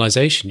that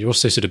normalization, you're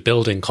also sort of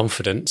building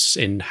confidence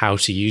in how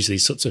to use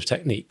these sorts of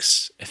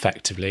techniques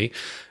effectively.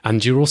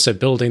 And you're also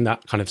building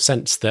that kind of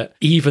sense that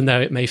even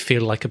though it may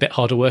feel like a bit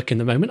harder work in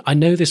the moment, I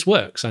know this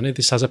works. I know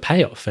this has a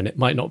payoff, and it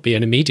might not be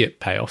an immediate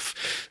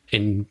payoff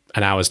in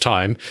an hour's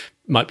time.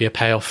 It might be a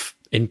payoff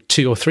in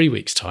 2 or 3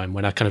 weeks' time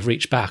when I kind of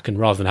reach back, and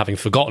rather than having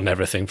forgotten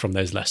everything from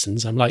those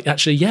lessons, I'm like,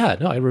 actually,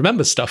 I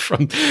remember stuff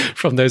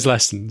from those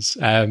lessons.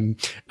 And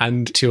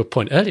to your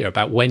point earlier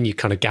about when you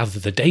kind of gather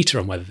the data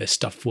on whether this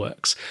stuff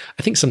works,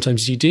 I think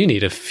sometimes you do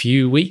need a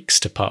few weeks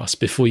to pass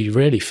before you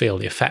really feel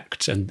the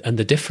effect and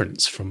the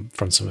difference from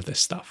some of this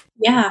stuff.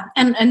 Yeah.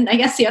 And I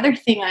guess the other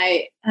thing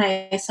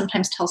I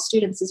sometimes tell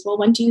students is, well,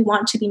 when do you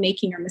want to be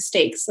making your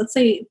mistakes? Let's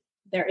say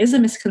there is a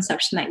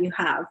misconception that you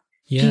have.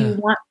 Yeah. Do you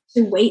want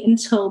to wait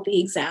until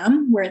the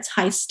exam where it's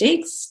high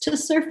stakes to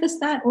surface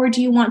that? Or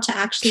do you want to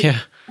actually do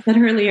that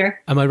earlier?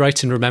 Am I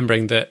right in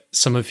remembering that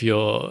some of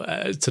your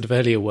sort of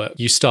earlier work,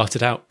 you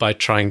started out by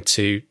trying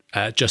to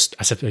just,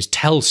 I suppose,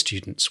 tell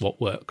students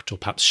what worked, or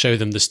perhaps show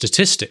them the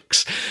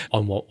statistics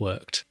on what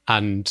worked,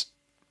 and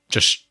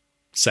just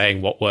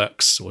saying what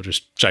works or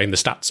just showing the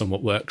stats on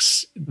what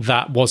works,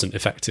 that wasn't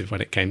effective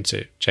when it came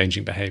to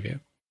changing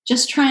behavior?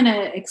 Just trying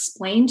to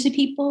explain to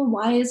people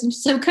why isn't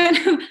so kind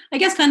of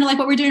like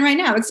what we're doing right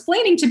now,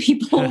 explaining to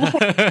people.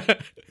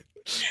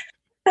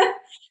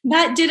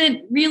 that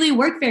didn't really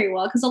work very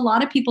well because a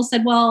lot of people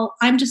said, well,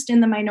 I'm just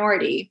in the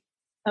minority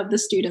of the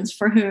students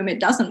for whom it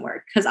doesn't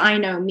work because I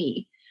know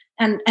me.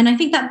 And I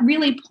think that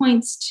really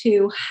points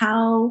to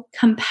how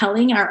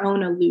compelling our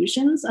own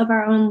illusions of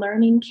our own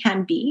learning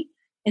can be,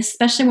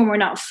 especially when we're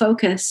not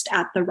focused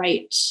at the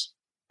right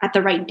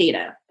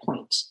data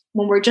point.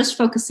 When we're just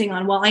focusing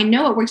on, well, I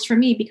know it works for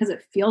me because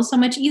it feels so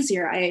much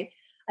easier. I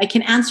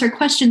can answer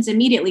questions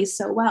immediately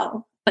so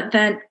well. But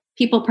then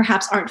people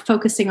perhaps aren't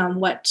focusing on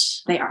what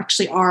they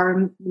actually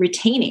are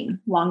retaining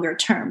longer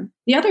term.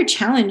 The other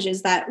challenge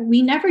is that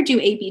we never do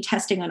A/B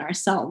testing on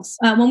ourselves.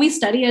 When we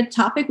study a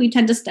topic, we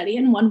tend to study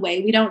in one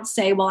way. We don't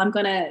say, well, I'm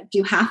going to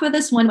do half of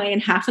this one way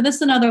and half of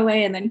this another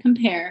way and then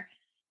compare.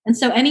 And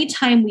so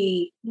anytime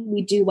we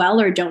do well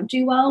or don't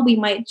do well, we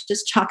might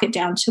just chalk it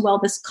down to, well,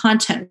 this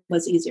content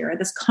was easier, or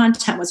this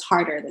content was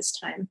harder this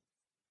time,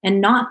 and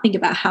not think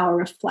about how it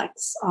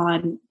reflects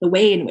on the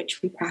way in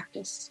which we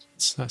practiced.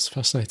 That's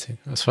fascinating.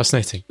 That's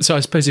fascinating. So I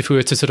suppose if we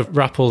were to sort of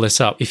wrap all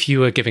this up, if you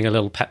were giving a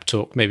little pep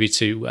talk, maybe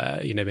to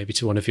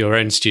one of your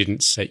own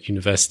students at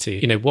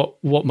university,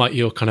 what might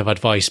your kind of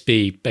advice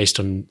be based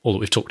on all that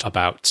we've talked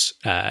about?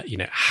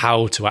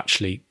 How to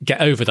actually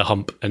get over the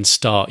hump and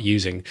start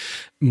using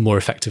more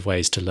effective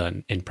ways to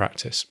learn in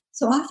practice.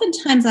 So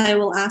oftentimes I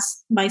will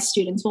ask my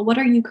students, well, what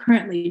are you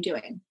currently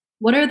doing?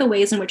 What are the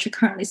ways in which you're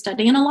currently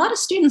studying? And a lot of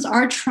students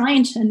are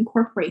trying to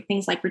incorporate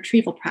things like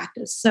retrieval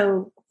practice.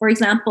 So, for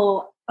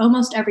example,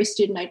 almost every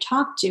student I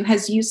talk to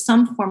has used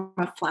some form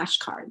of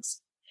flashcards.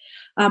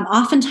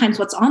 Oftentimes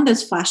what's on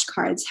those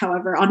flashcards,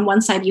 however, on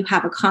one side you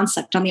have a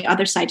concept, on the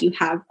other side you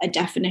have a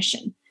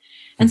definition.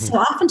 And so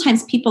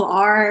oftentimes people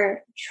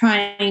are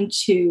trying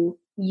to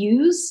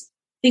use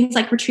things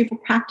like retrieval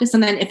practice.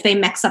 And then if they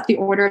mix up the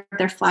order of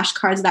their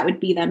flashcards, that would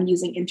be them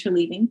using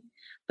interleaving.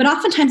 But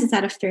oftentimes it's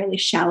at a fairly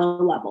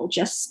shallow level,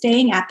 just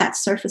staying at that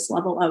surface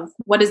level of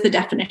what is the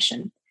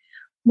definition,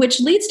 which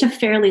leads to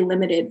fairly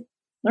limited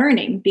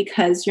learning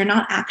because you're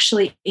not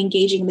actually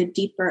engaging the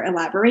deeper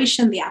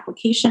elaboration, the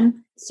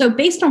application. So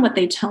based on what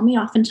they tell me,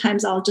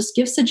 oftentimes I'll just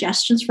give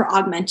suggestions for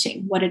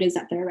augmenting what it is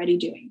that they're already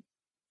doing.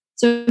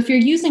 So if you're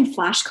using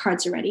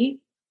flashcards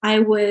already, I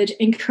would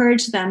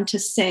encourage them to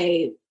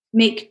say,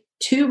 make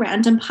 2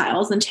 random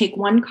piles and take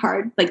one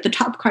card, like the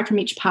top card from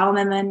each pile,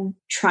 and then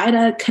try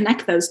to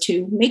connect those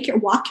two.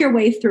 Walk your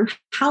way through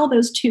how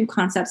those 2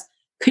 concepts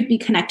could be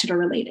connected or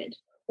related.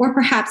 Or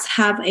perhaps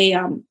have a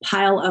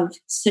pile of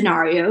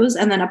scenarios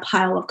and then a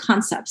pile of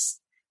concepts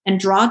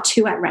and draw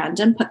 2 at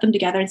random, put them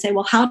together and say,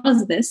 well, how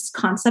does this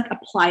concept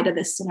apply to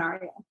this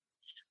scenario?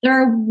 There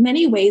are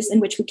many ways in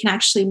which we can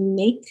actually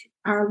make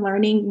our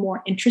learning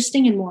more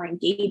interesting and more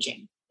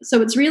engaging. So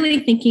it's really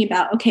thinking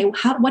about, okay,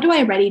 what do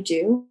I already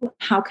do?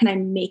 How can I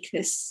make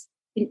this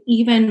an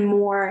even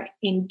more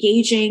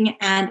engaging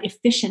and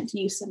efficient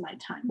use of my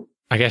time?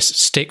 I guess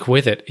stick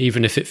with it,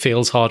 even if it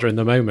feels harder in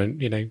the moment,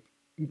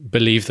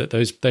 believe that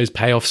those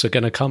payoffs are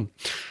going to come.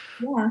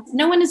 Yeah,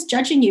 no one is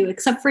judging you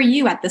except for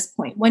you at this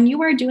point. When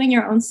you are doing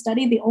your own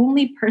study, the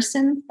only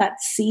person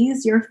that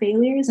sees your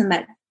failures and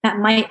that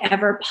might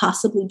ever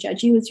possibly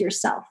judge you is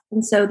yourself.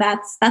 And so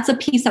that's a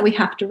piece that we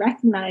have to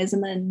recognize.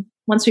 And then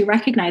once we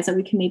recognize it,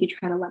 we can maybe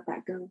try to let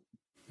that go.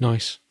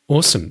 Nice.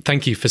 Awesome.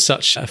 Thank you for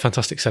such a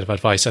fantastic set of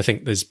advice. I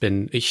think there's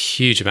been a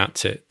huge amount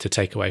to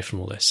take away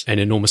from all this, an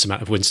enormous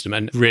amount of wisdom,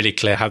 and really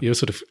clear how your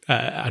sort of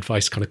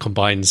advice kind of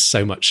combines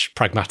so much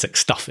pragmatic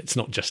stuff. It's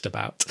not just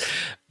about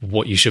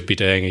what you should be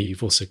doing.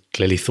 You've also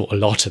clearly thought a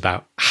lot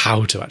about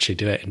how to actually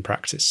do it in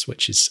practice,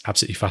 which is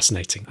absolutely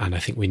fascinating. And I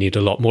think we need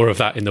a lot more of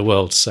that in the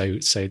world. So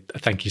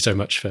thank you so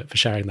much for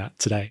sharing that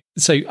today.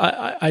 So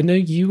I know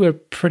you were a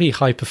pretty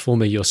high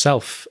performer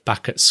yourself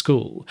back at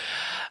school.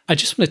 I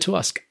just wanted to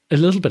ask a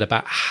little bit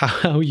about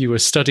how you were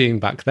studying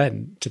back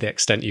then, to the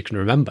extent you can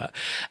remember.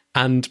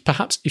 And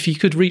perhaps if you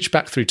could reach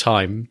back through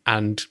time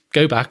and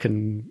go back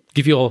and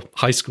give your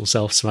high school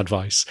self some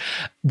advice,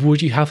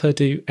 would you have her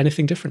do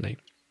anything differently?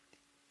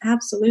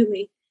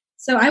 Absolutely.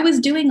 So I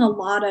was doing a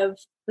lot of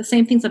the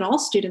same things that all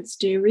students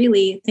do,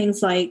 really.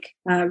 Things like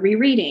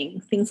rereading,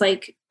 things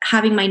like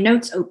having my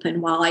notes open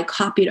while I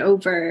copied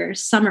over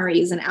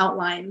summaries and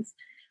outlines.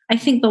 I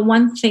think the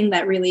one thing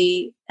that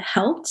really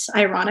helped,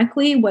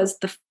 ironically, was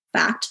the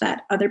fact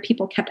that other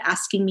people kept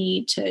asking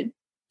me to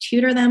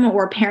tutor them,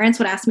 or parents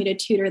would ask me to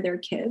tutor their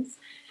kids.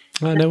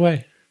 Oh, no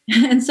way.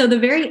 And so the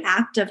very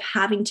act of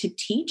having to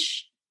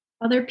teach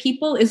other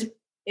people is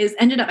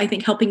ended up, I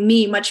think, helping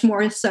me much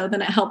more so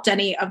than it helped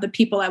any of the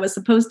people I was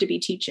supposed to be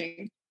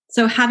teaching.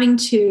 So having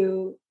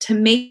to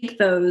make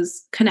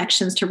those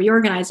connections, to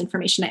reorganize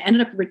information, I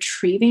ended up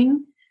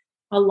retrieving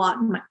a lot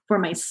for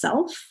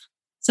myself.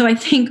 So I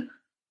think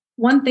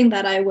one thing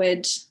that I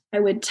would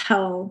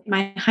tell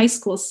my high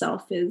school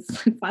self is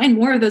find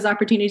more of those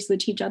opportunities to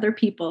teach other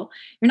people.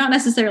 You're not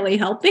necessarily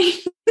helping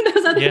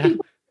those other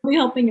people, you're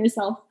helping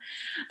yourself.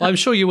 Well, I'm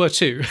sure you were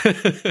too.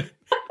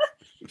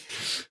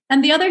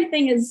 And the other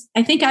thing is,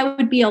 I think I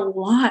would be a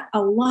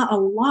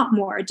lot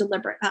more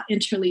deliberate about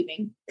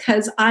interleaving,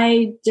 because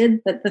I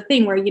did the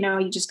thing where,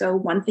 you just go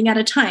one thing at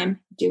a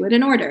time, do it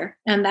in order.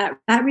 And that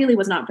really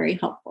was not very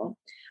helpful.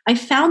 I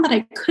found that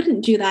I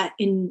couldn't do that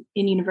in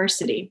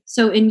university.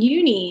 So in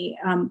uni,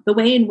 the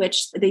way in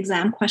which the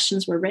exam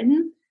questions were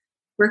written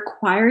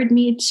required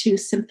me to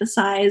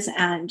synthesize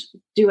and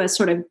do a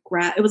sort of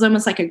it was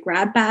almost like a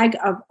grab bag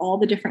of all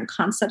the different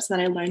concepts that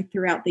I learned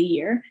throughout the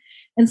year.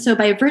 And so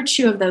by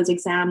virtue of those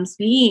exams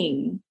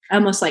being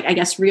almost like, I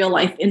guess, real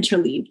life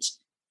interleaved,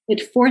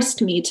 it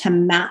forced me to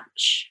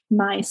match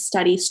my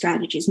study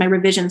strategies, my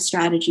revision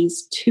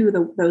strategies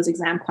to those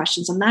exam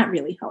questions. And that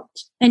really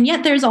helped. And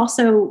yet there's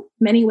also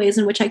many ways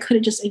in which I could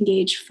have just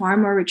engaged far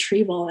more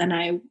retrieval. And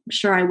I'm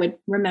sure I would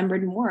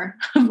remembered more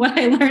of what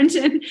I learned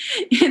in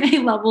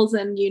A-levels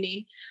and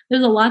uni.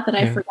 There's a lot that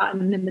I've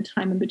forgotten in the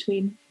time in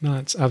between. No,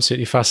 it's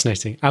absolutely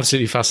fascinating.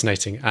 Absolutely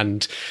fascinating.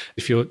 And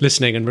if you're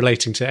listening and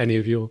relating to any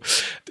of your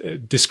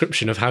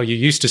description of how you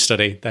used to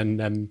study,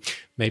 then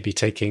maybe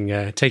taking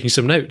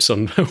some notes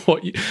on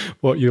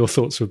what your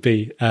thoughts would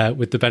be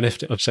with the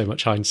benefit of so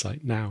much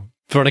hindsight now.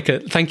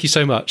 Veronica, thank you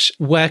so much.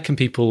 Where can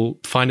people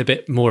find a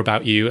bit more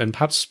about you and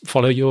perhaps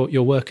follow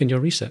your work and your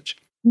research?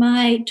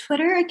 My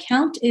Twitter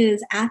account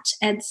is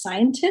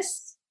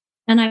 @EdScientists.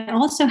 And I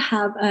also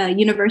have a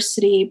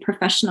university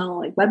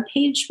professional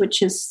webpage,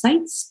 which is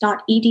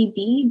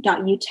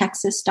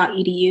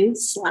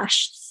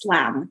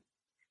sites.edb.utexas.edu/SLAM.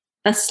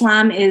 The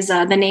SLAM is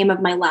the name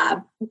of my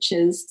lab, which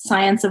is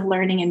Science of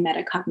Learning and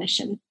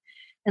Metacognition.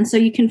 And so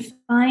you can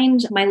find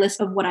my list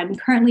of what I'm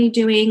currently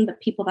doing, the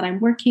people that I'm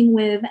working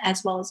with,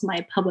 as well as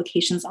my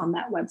publications on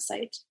that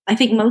website. I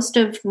think most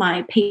of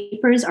my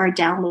papers are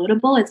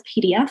downloadable as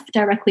PDF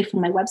directly from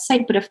my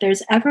website. But if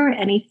there's ever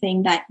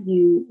anything that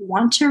you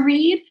want to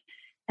read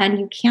and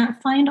you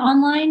can't find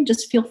online,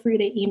 just feel free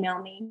to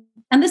email me.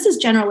 And this is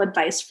general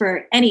advice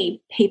for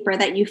any paper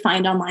that you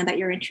find online that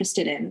you're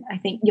interested in. I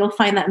think you'll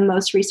find that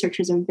most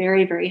researchers are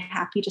very, very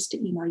happy just to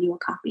email you a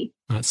copy.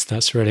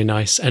 That's really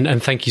nice.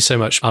 And thank you so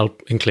much. I'll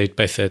include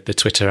both the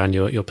Twitter and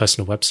your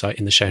personal website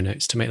in the show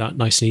notes to make that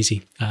nice and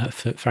easy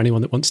for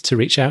anyone that wants to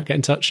reach out, get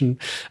in touch and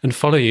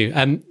follow you.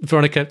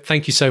 Veronica,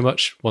 thank you so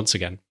much once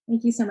again.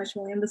 Thank you so much,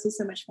 William. This was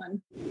so much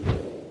fun.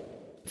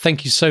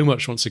 Thank you so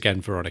much once again,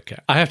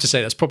 Veronica. I have to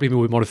say that's probably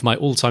one of my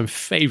all-time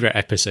favourite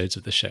episodes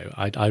of the show.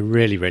 I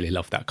really, really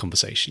love that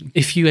conversation.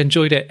 If you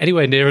enjoyed it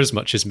anywhere near as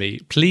much as me,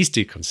 please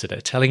do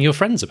consider telling your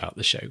friends about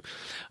the show.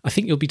 I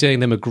think you'll be doing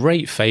them a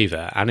great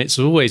favour, and it's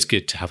always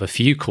good to have a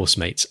few course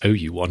mates owe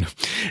you one.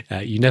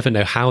 You never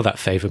know how that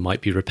favour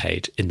might be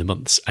repaid in the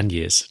months and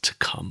years to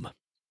come.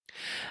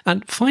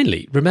 And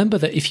finally, remember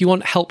that if you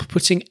want help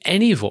putting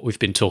any of what we've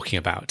been talking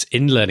about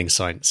in Learning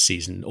Science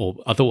season or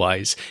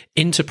otherwise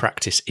into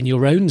practice in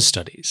your own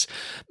studies,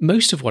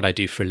 most of what I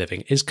do for a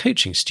living is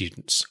coaching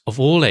students of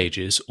all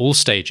ages, all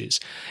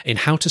stages, in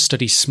how to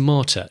study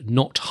smarter,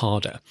 not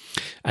harder,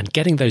 and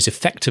getting those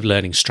effective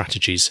learning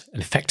strategies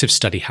and effective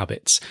study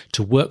habits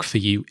to work for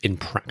you in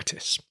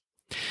practice.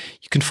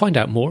 You can find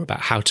out more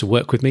about how to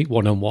work with me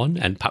one-on-one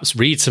and perhaps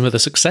read some of the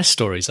success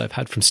stories I've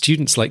had from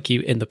students like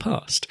you in the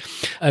past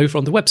over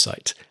on the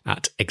website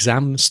at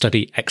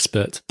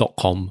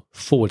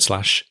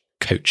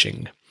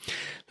examstudyexpert.com/coaching.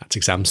 That's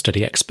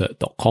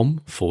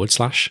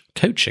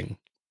examstudyexpert.com/coaching.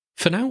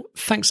 For now,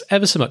 thanks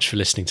ever so much for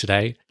listening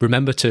today.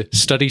 Remember to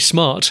study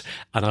smart,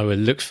 and I will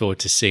look forward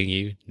to seeing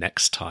you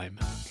next time.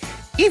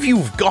 If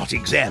you've got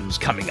exams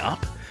coming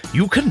up,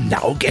 you can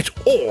now get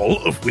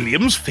all of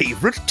William's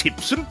favourite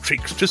tips and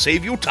tricks to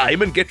save you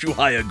time and get you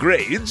higher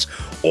grades,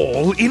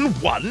 all in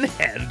one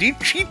handy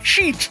cheat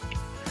sheet.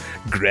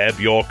 Grab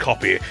your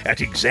copy at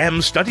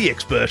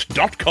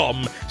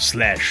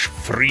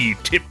examstudyexpert.com/free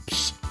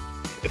tips.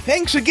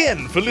 Thanks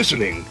again for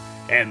listening,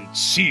 and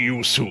see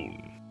you soon.